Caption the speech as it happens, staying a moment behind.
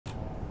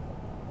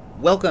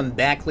Welcome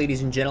back,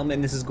 ladies and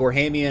gentlemen. This is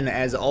Gorhamian,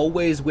 as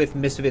always, with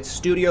Misfit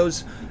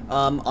Studios,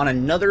 on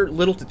another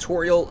little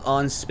tutorial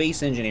on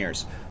space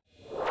engineers.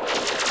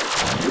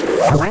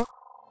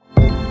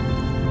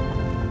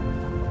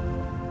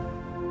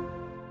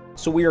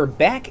 So we are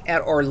back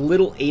at our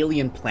little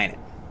alien planet,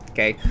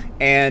 okay?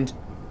 And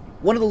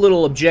one of the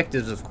little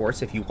objectives, of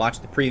course, if you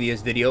watched the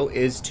previous video,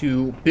 is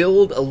to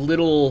build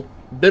a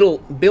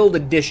build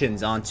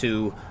additions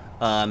onto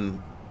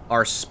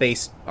our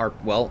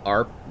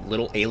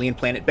little alien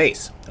planet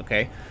base,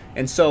 okay?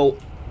 And so,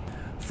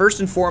 first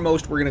and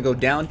foremost, we're going to go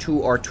down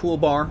to our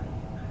toolbar,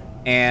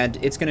 and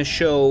it's going to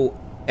show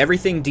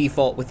everything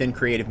default within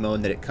creative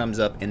mode that it comes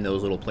up in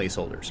those little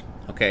placeholders,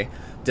 okay?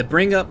 To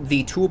bring up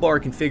the toolbar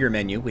configure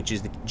menu, which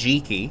is the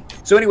G key.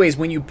 So anyways,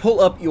 when you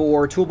pull up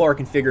your toolbar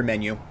configure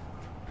menu,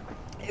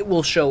 it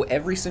will show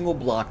every single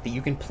block that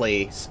you can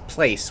place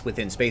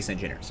within Space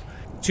Engineers.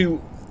 To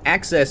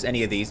access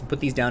any of these and put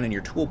these down in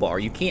your toolbar,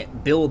 you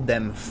can't build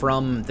them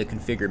from the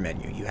configure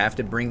menu. You have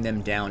to bring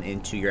them down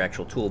into your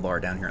actual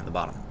toolbar down here on the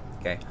bottom,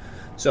 okay?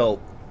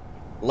 So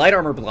light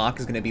armor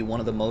block is going to be one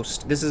of the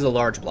most, this is a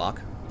large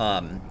block,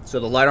 so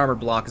the light armor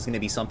block is going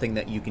to be something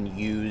that you can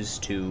use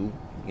to,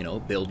 you know,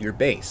 build your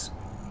base.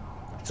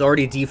 It's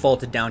already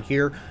defaulted down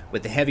here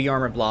with the heavy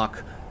armor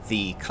block,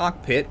 the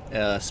cockpit,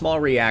 small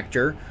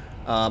reactor,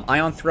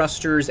 ion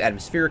thrusters,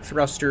 atmospheric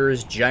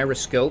thrusters,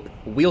 gyroscope,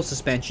 wheel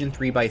suspension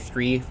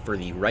 3x3 for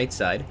the right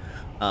side,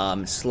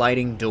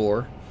 sliding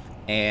door,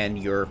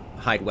 and your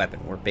hide weapon,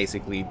 or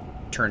basically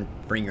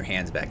bring your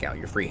hands back out,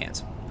 your free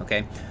hands.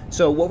 Okay,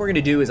 so what we're going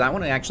to do is I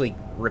want to actually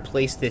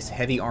replace this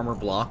heavy armor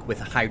block with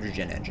a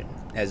hydrogen engine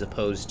as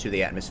opposed to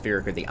the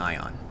atmospheric or the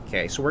ion.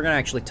 Okay, so we're going to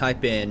actually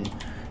type in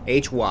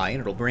HY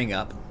and it'll bring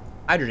up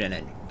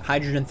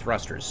hydrogen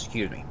thrusters,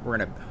 excuse me. We're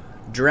going to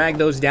drag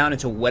those down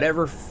into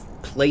whatever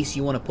place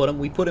you want to put them.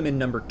 We put them in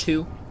number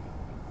 2,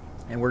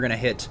 and we're going to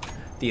hit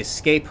the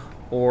escape,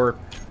 or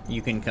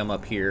you can come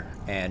up here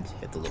and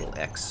hit the little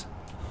X.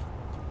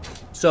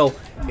 So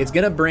it's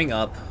going to bring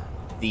up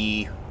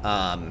the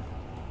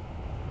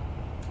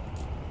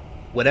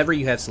whatever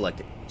you have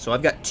selected. So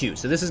I've got 2.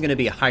 So this is going to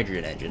be a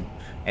hydrogen engine,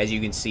 as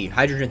you can see,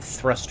 hydrogen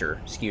thruster,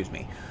 excuse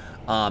me.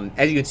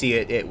 As you can see,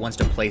 it wants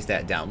to place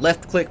that down.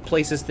 Left click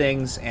places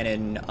things, and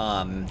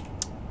in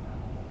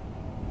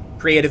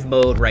creative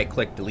mode, right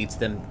click deletes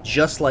them,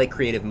 just like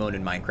creative mode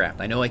in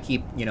Minecraft. I know I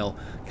keep, you know,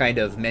 kind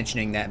of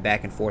mentioning that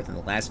back and forth in the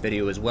last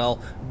video as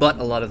well, but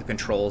a lot of the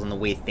controls and the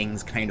way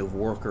things kind of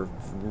work are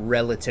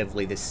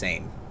relatively the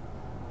same.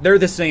 They're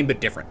the same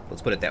but different,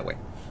 let's put it that way.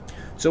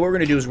 So what we're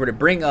going to do is we're going to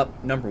bring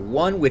up number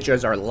 1, which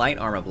is our light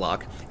armor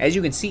block. As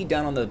you can see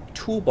down on the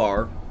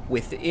toolbar,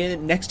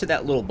 next to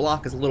that little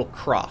block is a little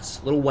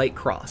cross, little white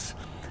cross.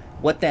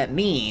 What that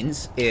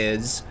means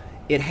is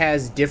it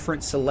has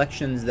different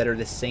selections that are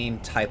the same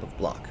type of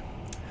block.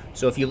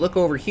 So if you look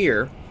over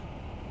here,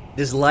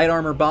 this light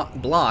armor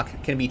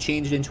block can be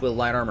changed into a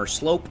light armor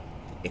slope,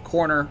 a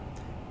corner,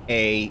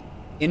 a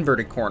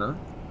inverted corner,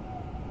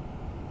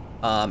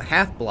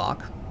 half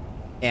block,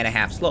 and a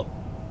half slope.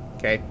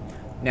 Okay,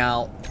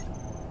 now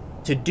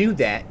to do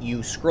that,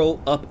 you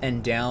scroll up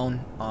and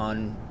down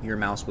on your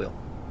mouse wheel.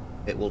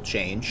 It will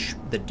change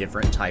the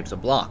different types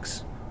of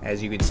blocks,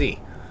 as you can see.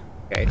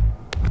 Okay,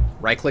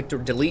 right click to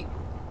delete,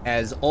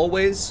 as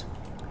always.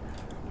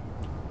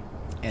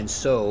 And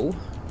so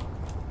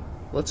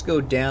let's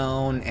go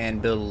down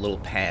and build a little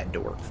pad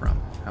to work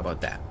from. How about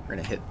that? We're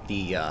gonna hit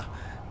the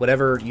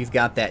whatever you've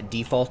got that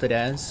defaulted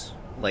as,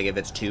 like if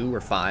it's 2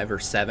 or 5 or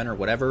 7 or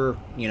whatever,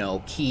 you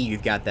know, key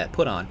you've got that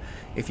put on.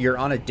 If you're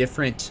on a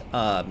different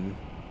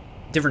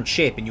different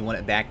shape and you want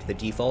it back to the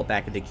default,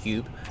 back to the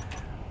cube,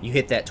 you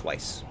hit that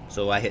twice.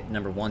 So I hit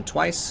number 1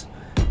 twice,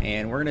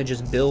 and we're gonna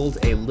just build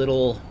a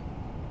little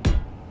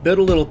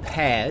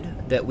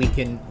pad that we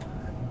can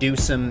do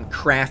some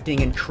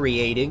crafting and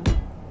creating.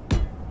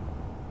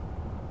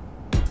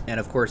 And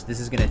of course, this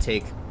is going to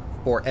take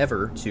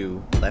forever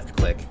to left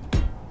click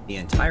the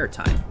entire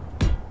time.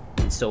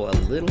 And so a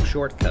little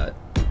shortcut,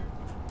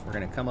 we're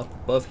going to come up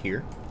above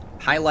here,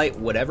 highlight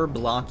whatever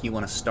block you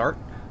want to start,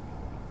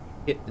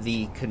 hit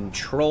the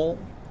control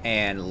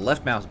and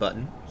left mouse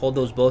button, hold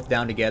those both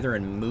down together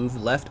and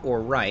move left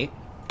or right,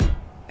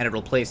 and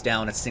it'll place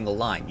down a single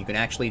line. You can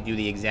actually do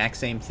the exact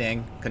same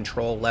thing,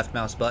 control left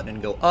mouse button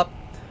and go up,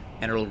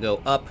 and it'll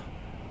go up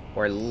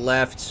or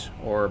left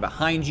or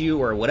behind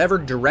you, or whatever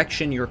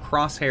direction your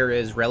crosshair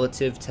is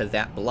relative to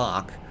that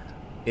block,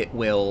 it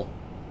will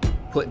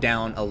put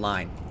down a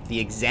line. The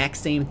exact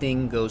same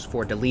thing goes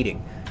for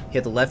deleting.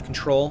 Hit the left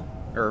control,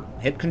 or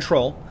hit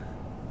control,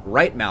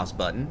 right mouse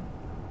button,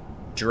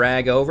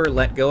 drag over,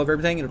 let go of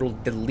everything, and it'll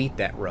delete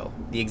that row.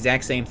 The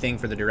exact same thing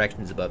for the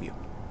directions above you.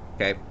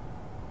 Okay?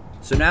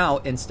 So now,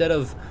 instead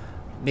of,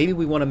 maybe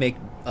we want to make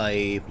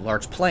a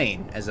large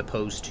plane as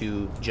opposed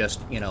to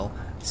just, you know,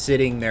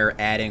 sitting there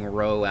adding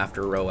row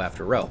after row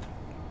after row.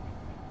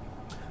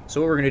 So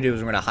what we're going to do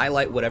is we're going to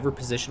highlight whatever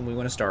position we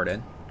want to start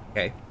in.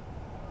 Okay.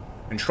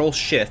 Control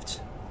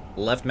Shift,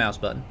 left mouse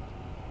button,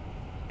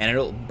 and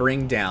it'll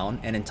bring down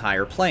an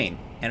entire plane.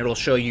 and it'll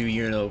show you,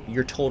 you know,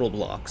 your total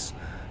blocks,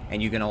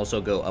 and you can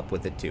also go up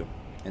with it too.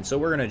 And so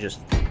we're gonna just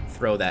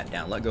throw that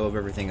down, let go of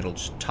everything. It'll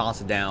just toss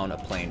down a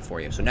plane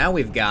for you. So now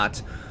we've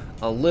got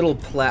a little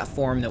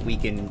platform that we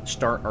can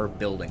start our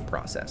building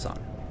process on.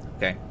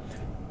 Okay.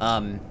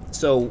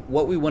 So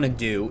what we want to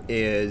do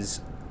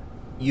is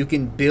you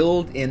can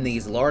build in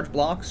these large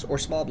blocks or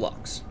small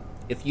blocks.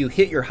 If you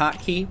hit your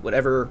hotkey,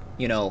 whatever,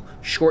 you know,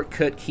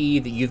 shortcut key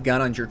that you've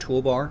got on your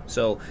toolbar.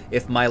 So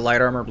if my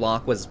light armor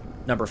block was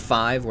number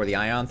 5 where the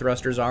ion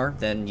thrusters are,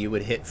 then you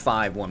would hit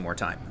 5 one more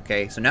time.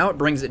 Okay, so now it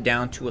brings it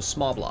down to a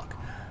small block.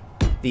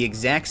 The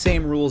exact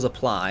same rules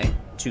apply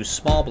to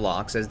small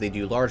blocks as they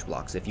do large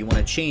blocks. If you want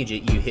to change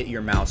it, you hit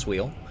your mouse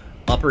wheel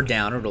up or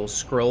down. It'll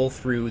scroll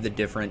through the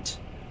different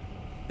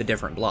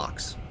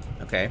blocks.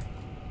 Okay.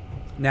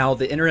 Now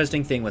the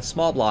interesting thing with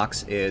small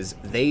blocks is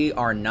they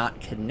are not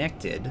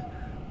connected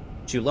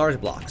to large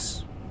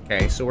blocks.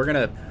 Okay, so we're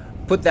gonna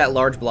put that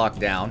large block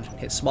down,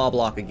 hit small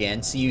block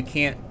again. So you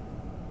can't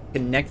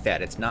connect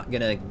that. It's not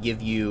gonna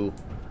give you.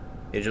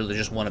 It'll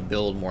just want to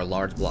build more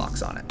large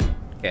blocks on it.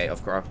 Okay,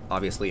 of course,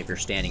 obviously, if you're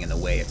standing in the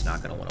way, it's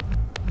not gonna want to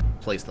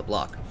place the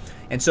block.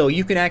 And so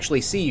you can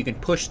actually see you can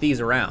push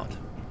these around.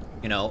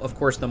 You know, of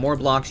course, the more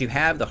blocks you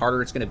have, the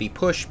harder it's going to be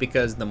pushed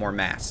because the more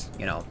mass,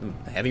 you know,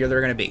 the heavier they're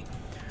going to be.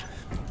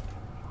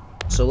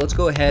 So let's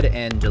go ahead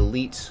and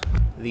delete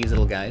these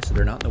little guys so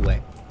they're not in the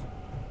way.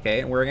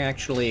 Okay, and we're going to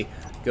actually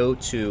go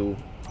to,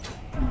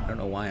 I don't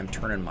know why I'm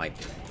turning my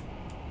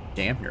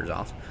dampeners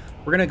off.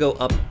 We're going to go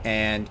up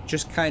and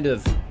just kind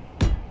of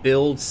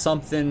build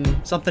something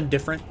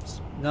different.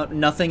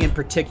 Nothing in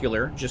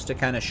particular, just to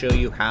kind of show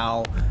you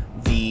how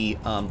the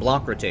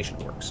block rotation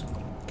works.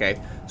 Okay,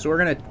 so we're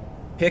going to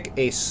pick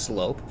a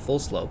slope, full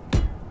slope.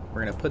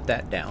 We're going to put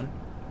that down.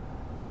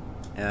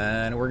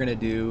 And we're going to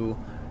do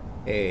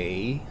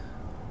a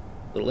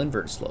little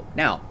invert slope.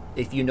 Now,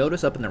 if you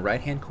notice up in the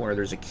right-hand corner,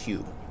 there's a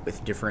cube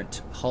with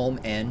different home,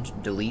 end,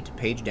 delete,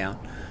 page down.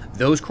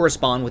 Those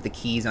correspond with the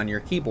keys on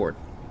your keyboard.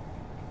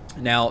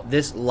 Now,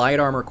 this light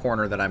armor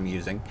corner that I'm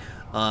using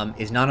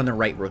is not on the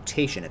right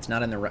rotation. It's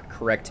not in the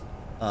correct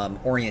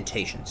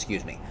orientation,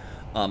 excuse me.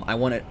 I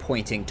want it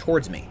pointing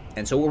towards me.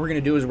 And so what we're going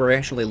to do is we're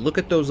actually look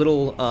at those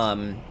little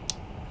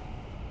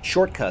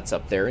shortcuts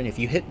up there, and if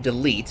you hit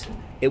delete,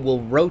 it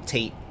will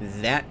rotate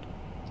that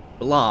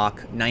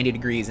block 90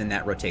 degrees in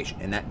that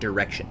rotation, in that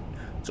direction.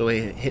 So we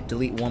hit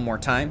delete one more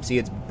time. See,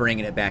 it's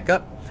bringing it back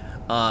up.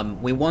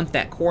 We want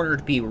that corner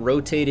to be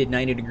rotated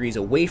 90 degrees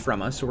away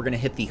from us, so we're going to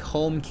hit the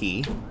home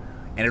key,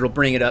 and it'll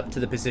bring it up to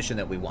the position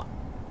that we want.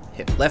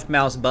 Hit left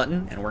mouse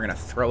button, and we're going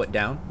to throw it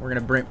down. We're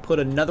going to put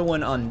another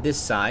one on this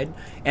side,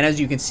 and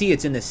as you can see,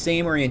 it's in the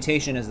same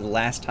orientation as the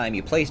last time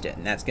you placed it,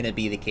 and that's going to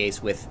be the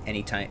case with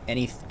any time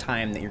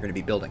that you're going to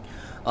be building.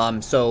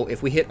 So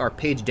if we hit our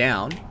page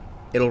down,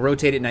 it'll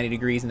rotate it 90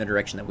 degrees in the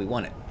direction that we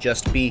want it.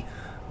 Just be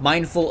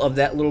mindful of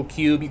that little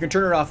cube. You can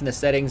turn it off in the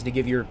settings to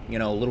give your, you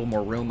know, a little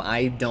more room.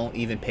 I don't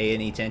even pay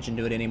any attention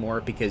to it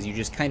anymore because you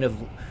just kind of,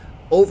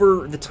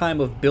 over the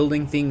time of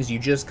building things, you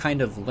just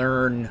kind of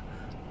learn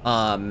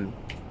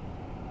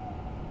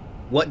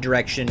what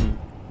direction,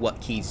 what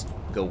keys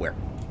go where.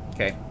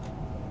 Okay,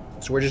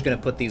 so we're just going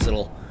to put these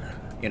little,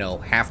 you know,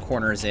 half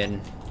corners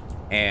in,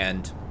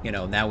 and, you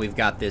know, now we've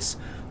got this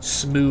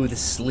smooth,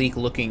 sleek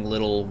looking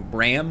little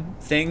ram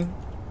thing,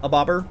 a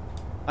bobber,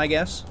 I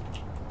guess.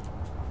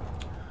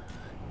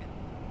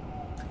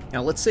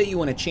 Now let's say you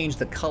want to change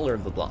the color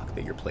of the block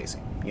that you're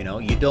placing. You know,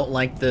 you don't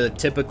like the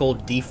typical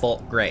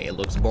default gray. It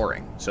looks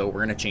boring. So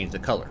we're going to change the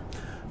color.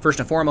 First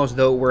and foremost,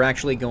 though, we're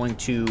actually going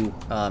to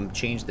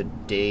change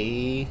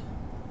the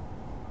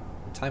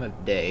time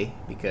of day,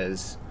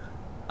 because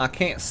I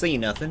can't see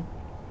nothing.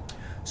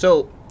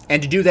 So,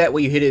 and to do that,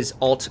 what you hit is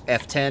Alt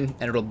F10,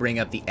 and it'll bring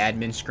up the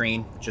admin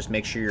screen. Just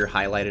make sure you're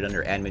highlighted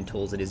under admin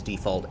tools. It is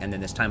default, and then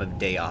this time of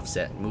day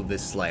offset. Move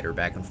this slider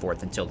back and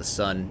forth until the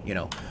sun, you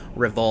know,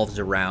 revolves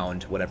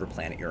around whatever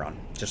planet you're on.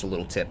 Just a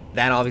little tip.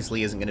 That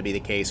obviously isn't going to be the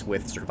case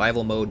with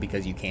survival mode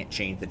because you can't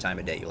change the time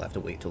of day. You'll have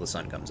to wait till the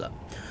sun comes up.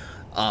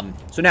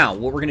 So now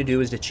what we're going to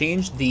do is to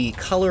change the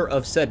color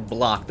of said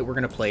block that we're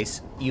going to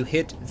place, you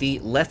hit the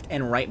left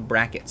and right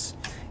brackets.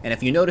 And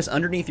if you notice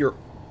underneath your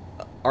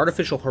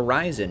artificial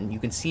horizon, you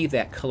can see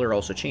that color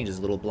also changes.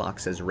 Little block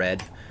says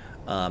red,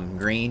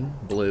 green,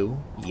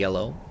 blue,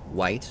 yellow,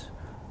 white,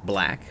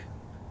 black,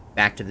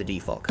 back to the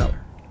default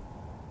color.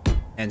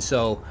 And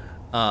so,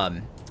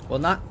 well,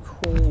 not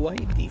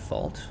quite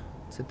default.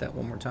 Let's hit that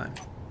one more time.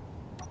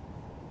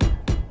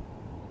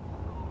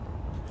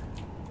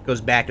 Goes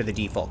back to the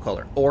default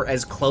color, or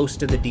as close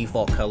to the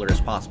default color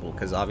as possible,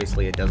 because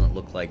obviously it doesn't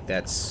look like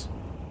that's...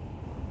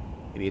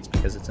 Maybe it's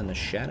because it's in the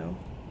shadow?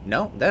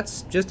 No,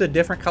 that's just a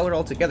different color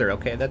altogether.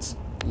 Okay, that's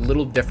a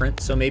little different,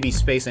 so maybe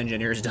Space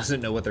Engineers doesn't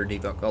know what their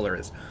default color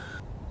is.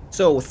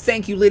 So,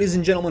 thank you, ladies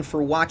and gentlemen,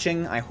 for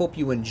watching. I hope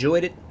you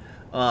enjoyed it.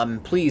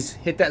 Please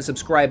hit that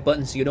subscribe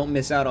button so you don't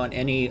miss out on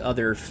any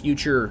other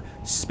future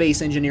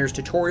Space Engineers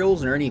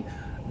tutorials or any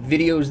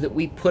videos that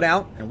we put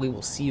out, and we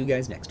will see you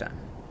guys next time.